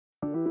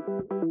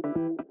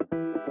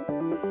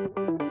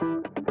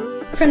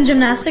From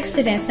gymnastics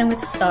to Dancing with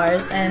the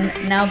Stars, and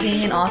now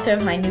being an author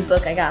of my new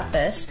book, I Got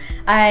This,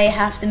 I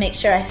have to make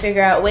sure I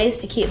figure out ways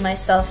to keep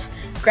myself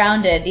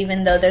grounded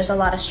even though there's a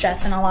lot of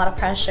stress and a lot of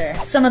pressure.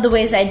 Some of the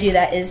ways I do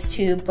that is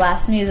to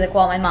blast music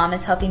while my mom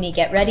is helping me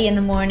get ready in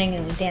the morning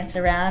and we dance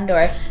around,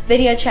 or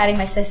video chatting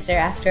my sister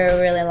after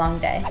a really long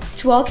day.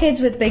 To all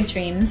kids with big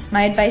dreams,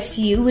 my advice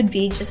to you would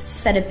be just to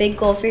set a big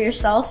goal for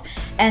yourself,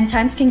 and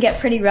times can get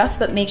pretty rough,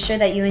 but make sure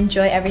that you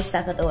enjoy every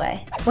step of the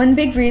way. One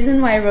big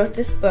reason why I wrote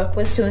this book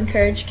was to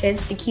encourage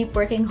kids to keep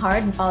working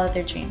hard and follow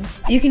their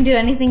dreams. You can do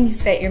anything you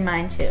set your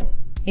mind to.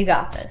 You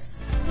got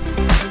this.